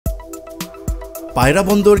পায়রা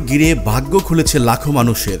বন্দর ঘিরে ভাগ্য খুলেছে লাখো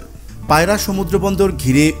মানুষের। পায়রা সমুদ্র বন্দর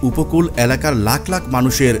ঘিরে উপকূল এলাকার লাখ লাখ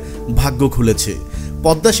মানুষের ভাগ্য খুলেছে।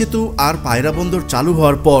 পদ্মা সেতু আর পায়রা বন্দর চালু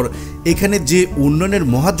হওয়ার পর এখানে যে উন্নয়নের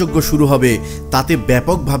মহাযজ্ঞ শুরু হবে তাতে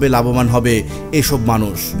ব্যাপকভাবে লাভবান হবে এসব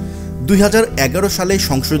মানুষ। 2011 সালে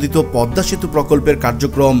সংশোধিত পদ্মা সেতু প্রকল্পের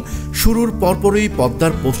কার্যক্রম শুরুর পরপরই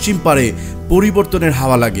পদ্মার পশ্চিম পারে পরিবর্তনের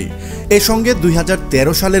হাওয়া লাগে। এর সঙ্গে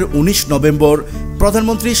 2013 সালের 19 নভেম্বর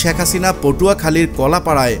প্রধানমন্ত্রী শেখ হাসিনা পটুয়াখালীর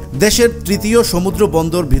কলাপাড়ায় দেশের তৃতীয় সমুদ্র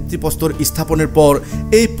বন্দর ভিত্তিপ্রস্তর স্থাপনের পর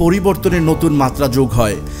এই পরিবর্তনের নতুন মাত্রা যোগ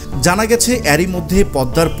হয়। জানা গেছে এরই মধ্যে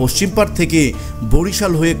পদ্মার পশ্চিম পাড় থেকে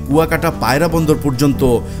বরিশাল হয়ে কুয়াকাটা পায়রা বন্দর পর্যন্ত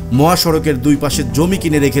মহাসড়কের দুই পাশে জমি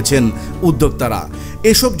কিনে রেখেছেন উদ্যোক্তারা।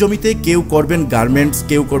 এসব জমিতে কেউ করবেন গার্মেন্টস,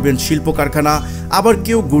 কেউ করবেন শিল্প কারখানা, আবার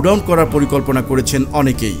কেউ গোডাউন করার পরিকল্পনা করেছেন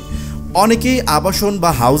অনেকেই আবাসন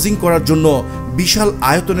বা হাউজিং করার জন্য বিশাল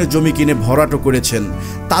আয়তনের জমি কিনে ভরাট করেছেন।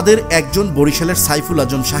 তাদের একজন বরিশালের সাইফুল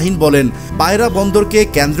আজম শাহিন বলেন, পায়রা বন্দরকে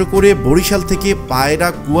কেন্দ্র করে বরিশাল থেকে পায়রা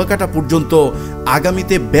কুয়াকাটা পর্যন্ত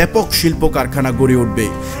আগামীতে ব্যাপক শিল্প কারখানা গড়ে উঠবে।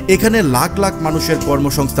 এখানে লাখ লাখ মানুষের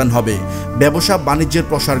কর্মসংস্থান হবে, ব্যবসা বাণিজ্যের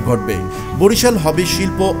প্রসার ঘটবে। বরিশাল হবে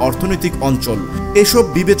শিল্প অর্থনৈতিক অঞ্চল। এসব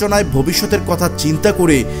বিবেচনায় ভবিষ্যতের কথা চিন্তা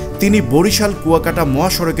করে তিনি বরিশাল কুয়াকাটা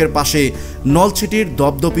মহাসড়কের পাশে নলছিটির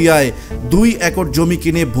দপদপিয়ায় 2 একর জমি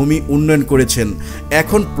কিনে ভূমি উন্নয়ন করেছেন।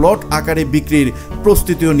 এখন প্লট আকারে বিক্রির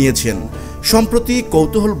প্রস্তুতিও নিয়েছেন। সম্প্রতি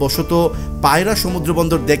কৌতূহলবশত পায়রা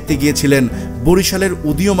সমুদ্রবন্দর দেখতে গিয়েছিলেন বরিশালের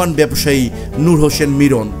উদীয়মান ব্যবসায়ী নূর হোসেন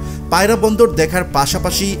মিরন। পায়রা বন্দর দেখার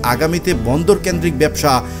পাশাপাশি আগামীতে বন্দর কেন্দ্রিক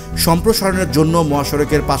ব্যবসা সম্প্রসারণের জন্য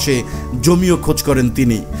মহাসড়কের পাশে জমিও খোঁজ করেন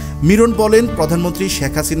তিনি। মিরন বলেন, প্রধানমন্ত্রী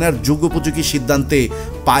শেখ হাসিনার যুগোপযোগী সিদ্ধান্তে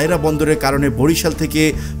পায়রা বন্দরের কারণে বরিশাল থেকে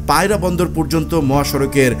পায়রা বন্দর পর্যন্ত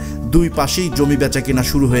মহাসড়কের দুই পাশেই জমি বেচা কিনা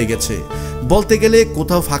শুরু হয়ে গেছে। বলতে গেলে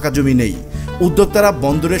কোথাও ফাঁকা জমি নেই। উদ্যোক্তারা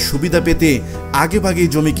বন্দরের সুবিধা পেতে আগেভাগেই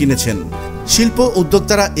জমি কিনেছেন। শিল্প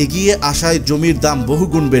উদ্যোক্তারা এগিয়ে আসায় জমির দাম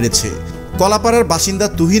বহুগুণ বেড়েছে। কলাপাড়ার বাসিন্দা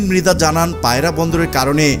তুহিন মৃধা জানান, পায়রা বন্দরের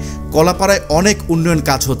কারণে কলাপাড়ায় অনেক উন্নয়ন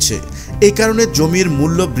কাজ হচ্ছে। এই কারণে জমির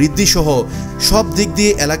মূল্য বৃদ্ধি সহ সব দিক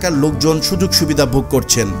দিয়ে এলাকার লোকজন সুযোগ সুবিধা ভোগ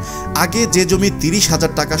করছেন। আগে যে জমি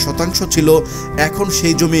 30,000 টাকা শতাংশ ছিল, এখন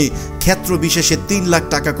সেই জমি ক্ষেত্র বিশেষে 3 লাখ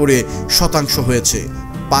টাকা করে শতাংশ হয়েছে।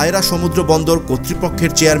 পায়রা সমুদ্র বন্দর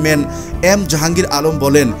কর্তৃপক্ষের চেয়ারম্যান এম জাহাঙ্গীর আলম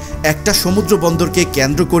বলেন, একটা সমুদ্র বন্দরকে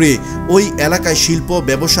কেন্দ্র করে ওই এলাকায় শিল্প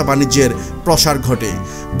ব্যবসা বাণিজ্যের প্রসার ঘটে।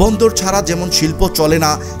 বন্দর ছাড়া যেমন শিল্প চলে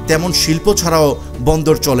না, তেমন শিল্প ছাড়াও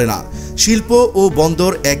বন্দর চলে না। শিল্প ও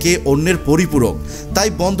বন্দর একে অন্যের পরিপূরক। তাই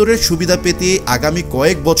বন্দরের সুবিধা পেতে আগামী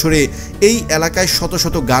কয়েক বছরে এই এলাকায় শত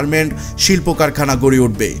শত গার্মেন্ট শিল্প কারখানা গড়ে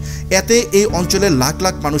উঠবে। এতে এই অঞ্চলের লাখ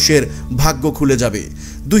লাখ মানুষের ভাগ্য খুলে যাবে।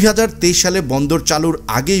 2023 সালে বন্দর চালুর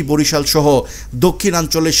আগেই বরিশাল সহ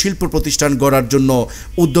দক্ষিণাঞ্চলে শিল্প প্রতিষ্ঠান গড়ার জন্য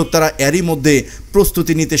উদ্যোক্তারা এরই মধ্যে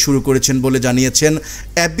প্রস্তুতি নিতে শুরু করেছেন বলে জানিয়েছেন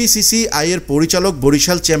FBCCI এর পরিচালক,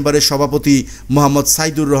 বরিশাল চেম্বারের সভাপতি মোহাম্মদ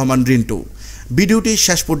সাইদুর রহমান রিন্টু। ভিডিওটি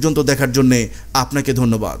শেষ পর্যন্ত দেখার জন্য আপনাকে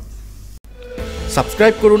ধন্যবাদ।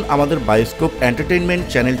 সাবস্ক্রাইব করুন আমাদের বায়োস্কোপ এন্টারটেইনমেন্ট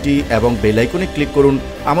চ্যানেলটি এবং বেল আইকনে ক্লিক করুন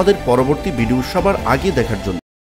আমাদের পরবর্তী ভিডিও সবার আগে দেখার জন্য।